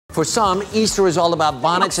For some, Easter is all about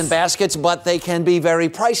bonnets and baskets, but they can be very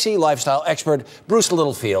pricey. Lifestyle expert Bruce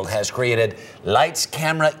Littlefield has created Lights,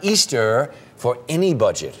 Camera, Easter for any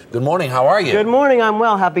budget. Good morning, how are you? Good morning, I'm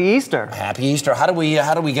well. Happy Easter. Happy Easter. How do we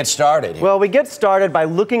get started here? Well, we get started by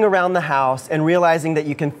looking around the house and realizing that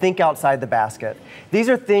you can think outside the basket. These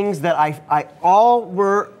are things that I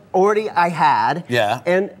had. Yeah.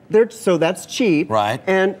 And so that's cheap. Right.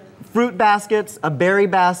 And fruit baskets, a berry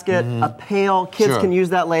basket, a pail. Kids can use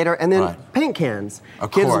that later. And then paint cans.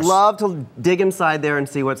 Of Kids course. love to dig inside there and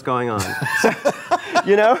see what's going on.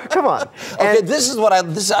 You know, come on. Okay,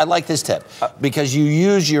 I like this tip because you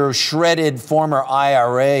use your shredded former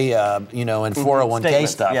IRA, and 401k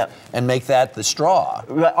stuff, and make that the straw.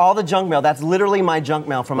 All the junk mail. That's literally my junk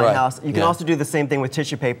mail from my house. You can Yeah. also do the same thing with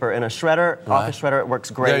tissue paper in a shredder, office shredder. It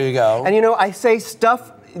works great. There you go. And I say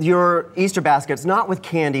stuff your Easter baskets not with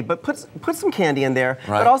candy, but put some candy in there.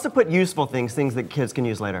 But also put useful things that kids can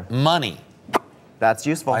use later. Money. That's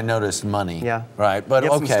useful. I noticed money. Yeah. Right, but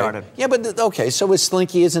Get okay. them started. Yeah, but okay, so a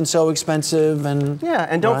Slinky isn't so expensive and... Yeah,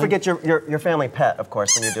 and don't forget your family pet, of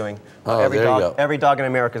course, when you're doing. There you go. Every dog in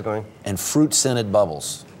America is going. And fruit-scented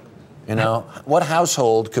bubbles. You know, what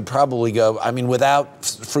household could probably go, without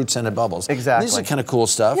fruit-scented bubbles? Exactly. These are kind of cool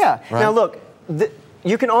stuff. Yeah. Right? Now look,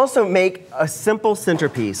 you can also make a simple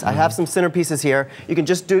centerpiece. I have some centerpieces here. You can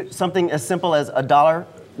just do something as simple as $1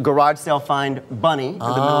 garage sale find bunny in the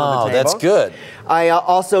middle of the table. That's good.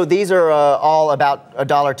 These are all about $1,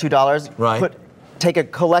 $2. Right. Take a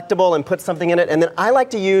collectible and put something in it, and then I like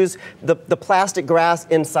to use the plastic grass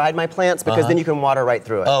inside my plants because then you can water right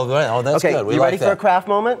through it. Oh, right. Oh, that's good. You ready for a craft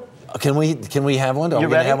moment? Can we have one? Are we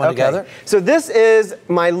gonna have one together? So this is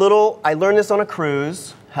I learned this on a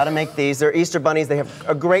cruise, how to make these. They're Easter bunnies. They have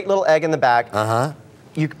a great little egg in the back.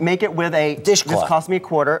 You make it with a dishcloth. This cost me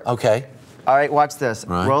 $0.25. Okay. All right, watch this.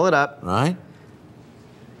 Right. Roll it up. Right.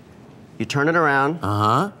 You turn it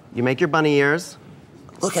around. You make your bunny ears.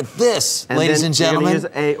 Look at this, And ladies and gentlemen. You're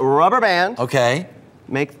gonna use a rubber band. Okay.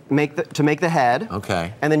 To make the head.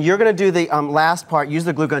 Okay. And then you're gonna do the last part. Use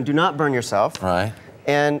the glue gun. Do not burn yourself. Right.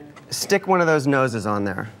 And stick one of those noses on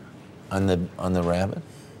there. On the rabbit?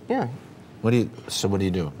 Yeah. What do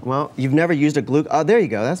you do? Well, you've never used a glue. Oh, there you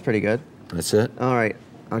go. That's pretty good. That's it? All right.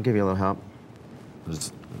 I'll give you a little help.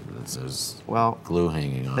 There's glue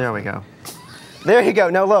hanging on. There we go. There you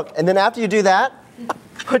go. Now look, and then after you do that,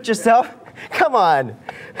 put yourself. Come on.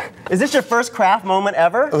 Is this your first craft moment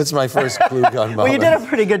ever? Oh, it's my first glue gun moment. Well, you did a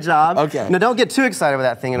pretty good job. Okay. Now don't get too excited with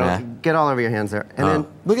that thing. It'll get all over your hands there. And then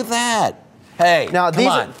look at that. Hey, come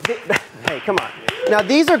on. Hey, come on. Now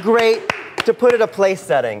these are great to put at a place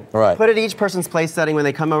setting. Right. Put at each person's place setting when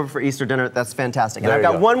they come over for Easter dinner. That's fantastic. And There I've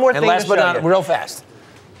you got go. one more thing last to but show not you. real fast.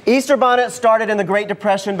 Easter bonnet started in the Great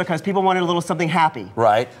Depression because people wanted a little something happy.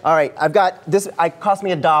 Right. All right, I've got this. It cost me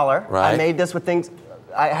 $1. Right. I made this with things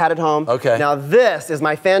I had at home. Okay. Now this is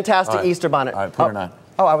my fantastic Easter bonnet. All right, put it on.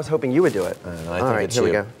 Oh, I was hoping you would do it. I think it's here you.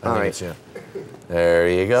 we go. I think it's you. There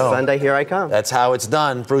you go. Sunday, here I come. That's how it's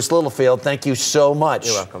done. Bruce Littlefield, thank you so much.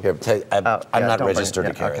 You're welcome. Here, I'm not registered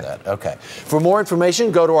to carry that. that. Okay. For more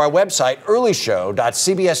information, go to our website,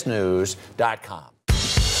 earlyshow.cbsnews.com.